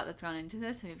a lot that's gone into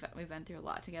this, and we've been through a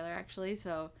lot together actually.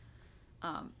 So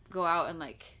go out and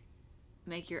like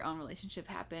make your own relationship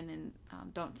happen,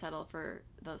 and don't settle for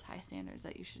those high standards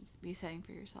that you should be setting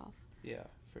for yourself. Yeah,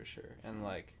 for sure. So. And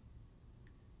like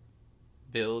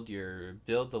build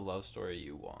the love story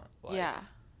you want. Like, yeah.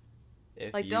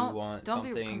 If like, you want don't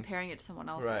something, be comparing it to someone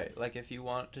else's. Right. Like if you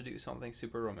want to do something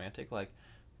super romantic, like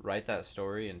write that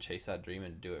story and chase that dream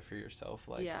and do it for yourself.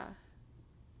 Like, yeah.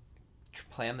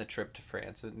 Plan the trip to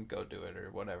France and go do it or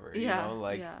whatever. Yeah. You know,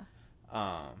 like,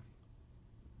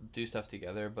 do stuff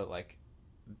together, but like,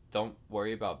 don't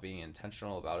worry about being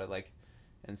intentional about it. Like,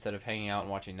 instead of hanging out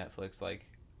and watching Netflix, like,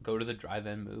 go to the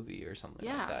drive-in movie or something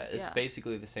like that. It's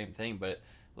basically the same thing, but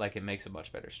like it makes a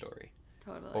much better story.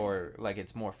 Totally. Or like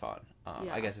it's more fun.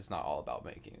 I guess it's not all about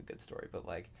making a good story, but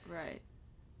like, right.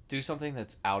 Do something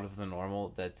that's out of the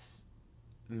normal. That's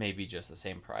maybe just the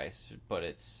same price, but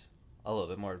it's a little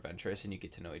bit more adventurous, and you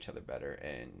get to know each other better,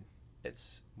 and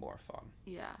it's more fun.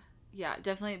 Yeah,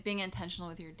 definitely being intentional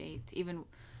with your dates. Even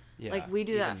like we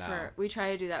do that we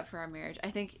try to do that for our marriage.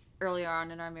 I think earlier on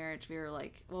in our marriage we were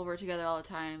like, well, we're together all the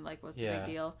time, like what's the big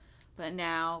deal? But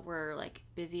now we're like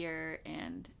busier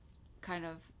and kind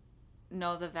of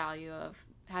know the value of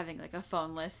having like a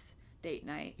phoneless date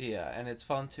night. Yeah, and it's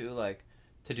fun too, like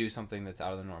to do something that's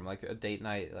out of the norm, like a date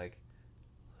night. Like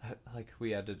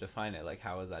we had to define it, like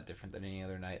how is that different than any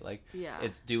other night? Like,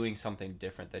 it's doing something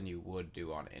different than you would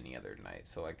do on any other night.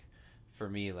 So like for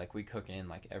me, like we cook in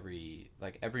like every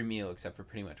meal except for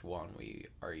pretty much one we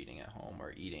are eating at home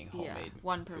or eating homemade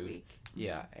one per food. week.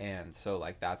 Yeah, and so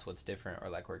like that's what's different, or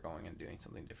like we're going and doing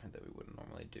something different that we wouldn't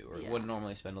normally do, or wouldn't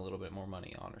normally spend a little bit more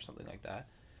money on, or something like that.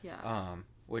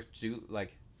 Which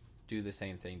do the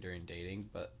same thing during dating,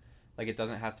 but like it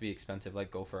doesn't have to be expensive. Like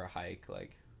go for a hike.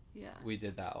 Like we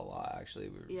did that a lot actually.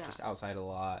 We were just outside a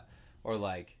lot, or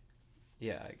like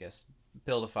I guess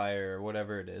build a fire or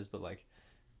whatever it is. But like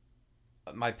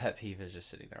my pet peeve is just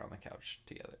sitting there on the couch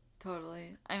together.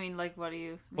 Totally. I mean, like, what do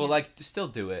you... Well, like, still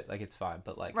do it. Like, it's fine.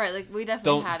 But, like... Right, like, we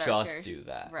definitely had our... Don't just do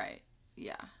that. Right.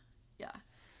 Yeah.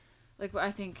 Like,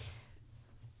 I think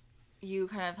you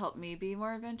kind of helped me be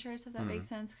more adventurous, if that makes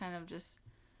sense. Kind of just,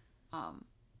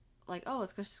 like, oh,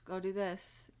 let's just go do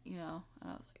this, you know?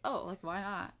 And I was like, oh, like, why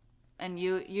not? And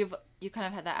you kind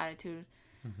of had that attitude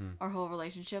our whole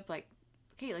relationship, like,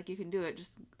 okay, like, you can do it,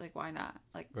 just, like, why not?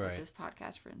 Like, with this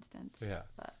podcast, for instance. Yeah.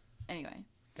 But, anyway.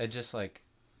 It just, like...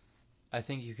 I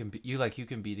think you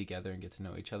can be together and get to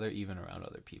know each other even around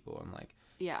other people, and like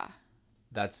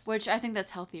that's which I think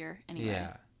that's healthier anyway.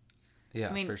 Yeah,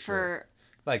 I mean, for sure.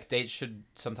 Like dates should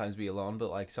sometimes be alone,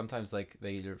 but like sometimes like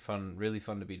they're really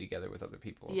fun to be together with other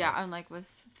people. Yeah, and like with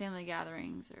family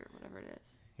gatherings or whatever it is.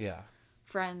 Yeah.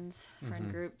 Friend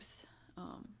groups.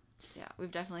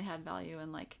 We've definitely had value,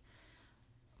 and like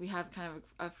we have kind of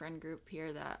a friend group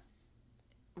here that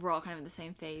we're all kind of in the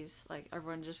same phase. Like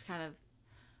everyone just kind of.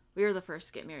 We were the first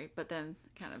to get married, but then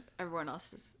kind of everyone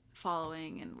else is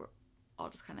following, and we're all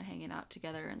just kind of hanging out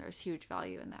together, and there's huge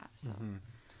value in that. So,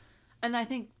 and I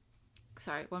think,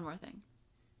 sorry, one more thing,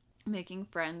 making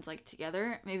friends like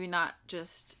together, maybe not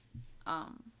just,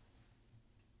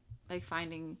 like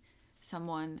finding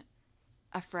someone,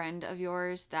 a friend of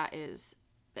yours that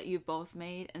you've both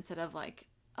made, instead of like,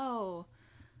 oh,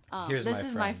 this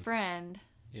is my friend.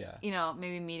 Yeah. You know,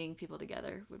 maybe meeting people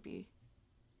together would be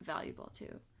valuable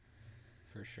too.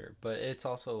 For sure. But it's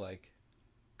also like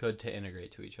good to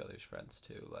integrate to each other's friends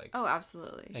too, like Oh,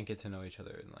 absolutely. and get to know each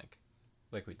other, and like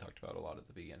we talked about a lot at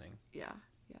the beginning. Yeah.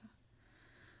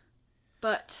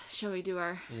 But shall we do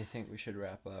our... You think we should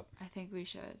wrap up? I think we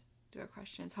should do our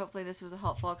questions. Hopefully this was a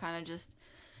helpful kind of just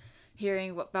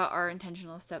hearing about our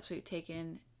intentional steps we've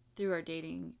taken through our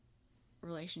dating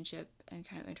relationship and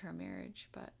kind of into our marriage.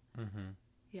 But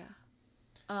yeah.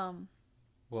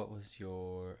 What was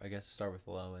your, I guess start with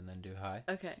low and then do high?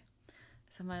 Okay.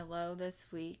 So my low this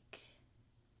week,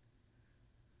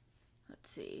 let's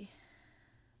see.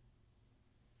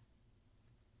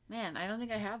 Man, I don't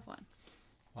think I have one.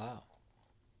 Wow.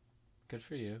 Good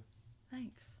for you.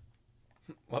 Thanks.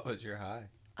 What was your high?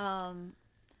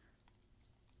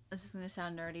 This is going to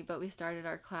sound nerdy, but we started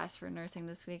our class for nursing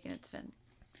this week, and it's been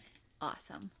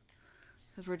awesome.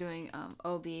 Because we're doing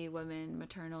OB, women,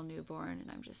 maternal, newborn, and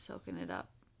I'm just soaking it up.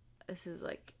 This is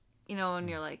like, you know, when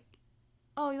you're like,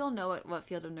 oh, you'll know what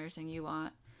field of nursing you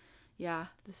want. Yeah,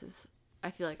 this is,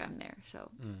 I feel like I'm there,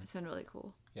 so it's been really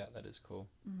cool. Yeah, that is cool.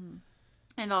 Mm-hmm.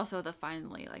 And also the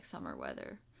finally, like, summer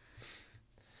weather.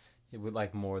 It would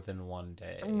like more than one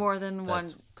day. More than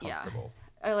one, comfortable.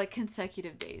 Yeah. Like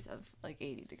consecutive days of like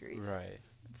 80 degrees. Right.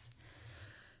 It's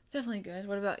definitely good.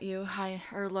 What about you? High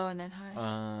or low and then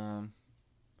high?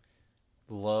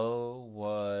 Low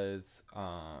was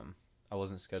I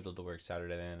wasn't scheduled to work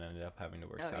Saturday and ended up having to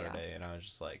work Saturday, and I was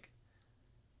just like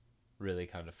really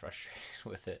kind of frustrated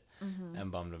with it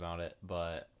and bummed about it,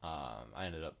 but I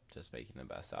ended up just making the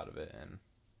best out of it and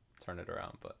turned it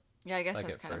around. But yeah, I guess like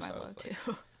that's kind of my low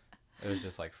too. It was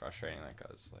just like frustrating. Like I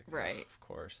was like, right, of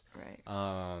course, right.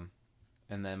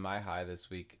 And then my high this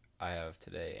week, I have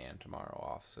today and tomorrow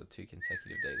off, so 2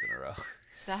 consecutive days in a row.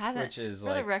 That hasn't, which is for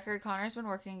like, the record, Connor's been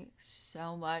working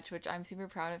so much, which I'm super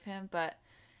proud of him, but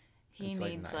he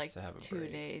needs nice like 2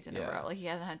 days in a row. Like he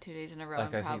hasn't had 2 days in a row in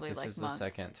probably like months. This is the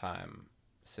second time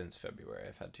since February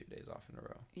I've had 2 days off in a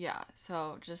row. Yeah,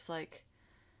 so just like,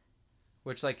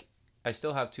 which like I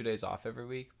still have 2 days off every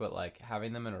week, but like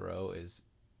having them in a row is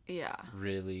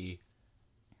really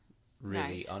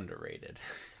nice. Underrated.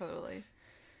 Totally.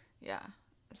 Yeah.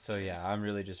 So true. Yeah, I'm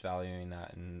really just valuing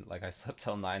that, and like I slept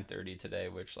till 9:30 today,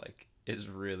 which like is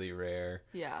really rare.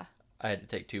 Yeah. I had to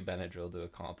take 2 Benadryl to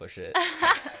accomplish it.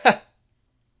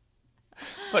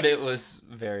 But it was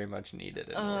very much needed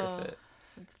and worth it.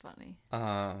 That's funny.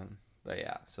 But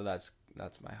yeah, so that's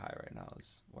my high right now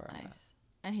is where I'm at.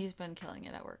 And he's been killing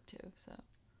it at work too, so.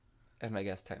 And I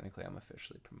guess technically I'm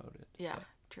officially promoted. Yeah, so.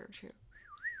 True.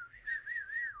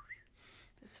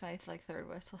 It's my like third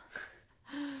whistle.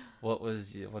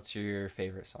 What's your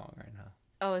favorite song right now?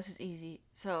 Oh, this is easy.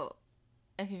 So,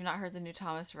 if you've not heard the new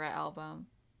Thomas Rhett album,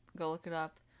 go look it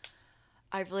up.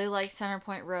 I really like Center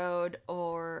Point Road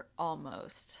or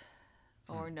Almost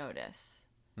or Notice.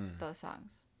 Those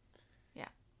songs. Yeah.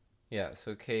 Yeah,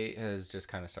 so Kate has just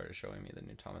kind of started showing me the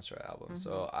new Thomas Rhett album.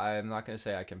 So I'm not going to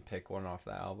say I can pick one off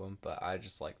the album, but I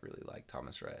just like really like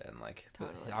Thomas Rhett and like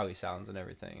how he sounds and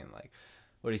everything and like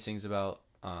what he sings about.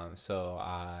 So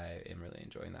I am really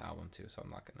enjoying the album too. So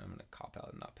I'm gonna cop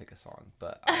out and not pick a song,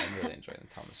 but I'm really enjoying the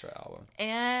Thomas Rhett album.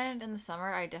 And in the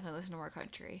summer, I definitely listen to more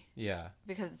country. Yeah.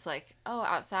 Because it's like,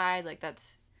 outside, like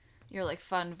that's your like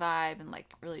fun vibe and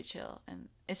like really chill, and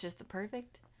it's just the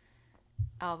perfect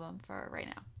album for right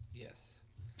now. Yes.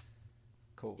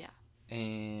 Cool. Yeah.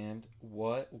 And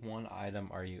what one item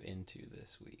are you into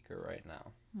this week or right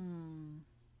now?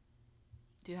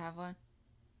 Do you have one?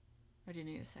 Or do you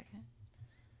need a second?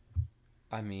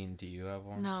 I mean, do you have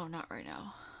one? No, not right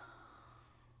now.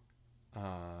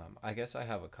 I guess I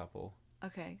have a couple.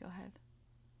 Okay, go ahead.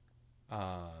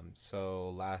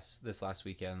 So this last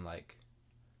weekend, like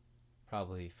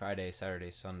probably Friday,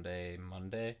 Saturday, Sunday,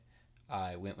 Monday,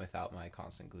 I went without my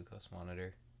constant glucose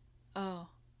monitor. Oh.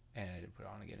 And I didn't put it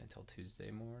on again until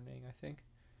Tuesday morning, I think.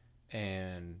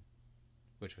 And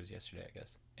which was yesterday, I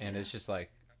guess. And it's just like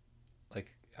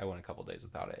I went a couple days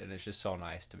without it, and it's just so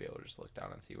nice to be able to just look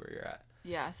down and see where you're at.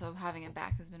 Yeah, so having it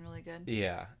back has been really good.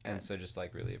 Yeah, good. And so just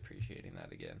like really appreciating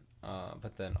that again.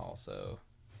 But then also,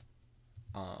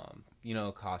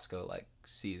 Costco like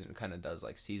season kind of does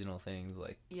like seasonal things,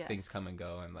 like things come and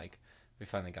go, and like we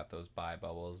finally got those buy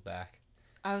bubbles back.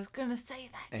 I was gonna say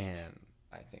that. And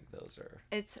I think those are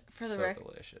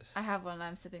delicious. I have one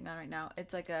I'm sipping on right now.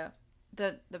 It's like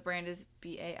the brand is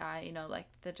BAI, like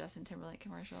the Justin Timberlake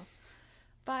commercial.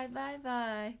 Bye.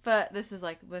 But this is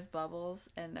like with bubbles,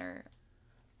 and they're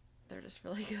just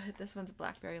really good. This one's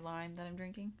blackberry lime that I'm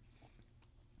drinking.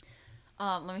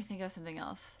 Let me think of something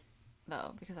else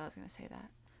though, because I was gonna say that.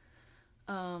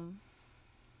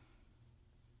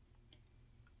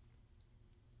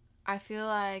 I feel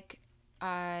like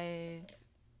I've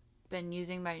been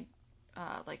using my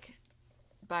like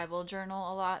Bible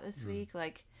journal a lot this week,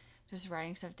 like just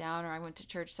writing stuff down. Or I went to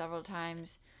church several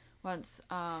times. Once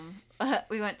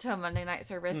we went to a Monday night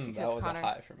service because that was Connor. A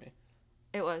high for me.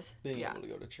 It was being able to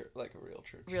go to church, like a real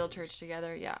church. Real church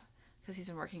together, yeah, because he's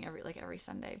been working every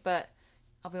Sunday. But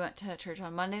we went to church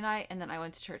on Monday night, and then I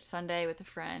went to church Sunday with a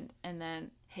friend, and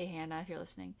then hey Hannah, if you're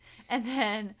listening, and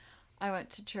then I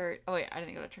went to church. Oh wait, I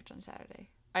didn't go to church on Saturday.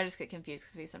 I just get confused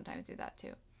because we sometimes do that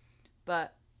too.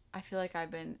 But I feel like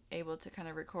I've been able to kind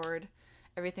of record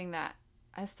everything that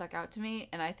has stuck out to me,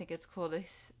 and I think it's cool to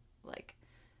like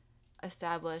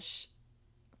establish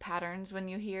patterns when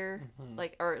you hear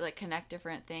like, or like connect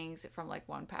different things from like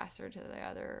one pastor to the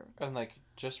other. And like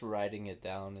just writing it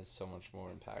down is so much more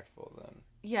impactful than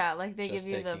like they give just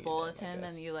you the taking it bulletin in,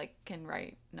 and you like can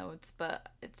write notes, but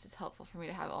it's just helpful for me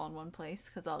to have it all in one place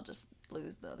because I'll just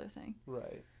lose the other thing.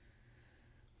 Right.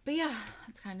 But yeah,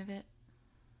 that's kind of it.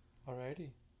 Alrighty,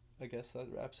 I guess that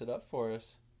wraps it up for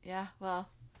us. Yeah, well,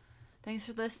 thanks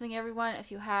for listening, everyone.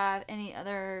 If you have any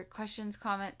other questions,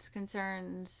 comments,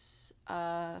 concerns,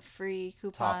 free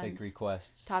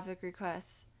coupons, topic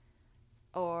requests,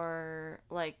 or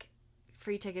like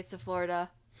free tickets to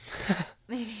Florida,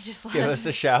 maybe just give us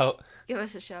a shout. Give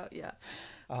us a shout, yeah.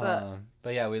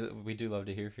 But yeah, we do love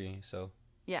to hear from you, so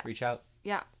yeah, reach out.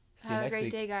 Yeah. See you have next a great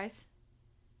week. day, guys.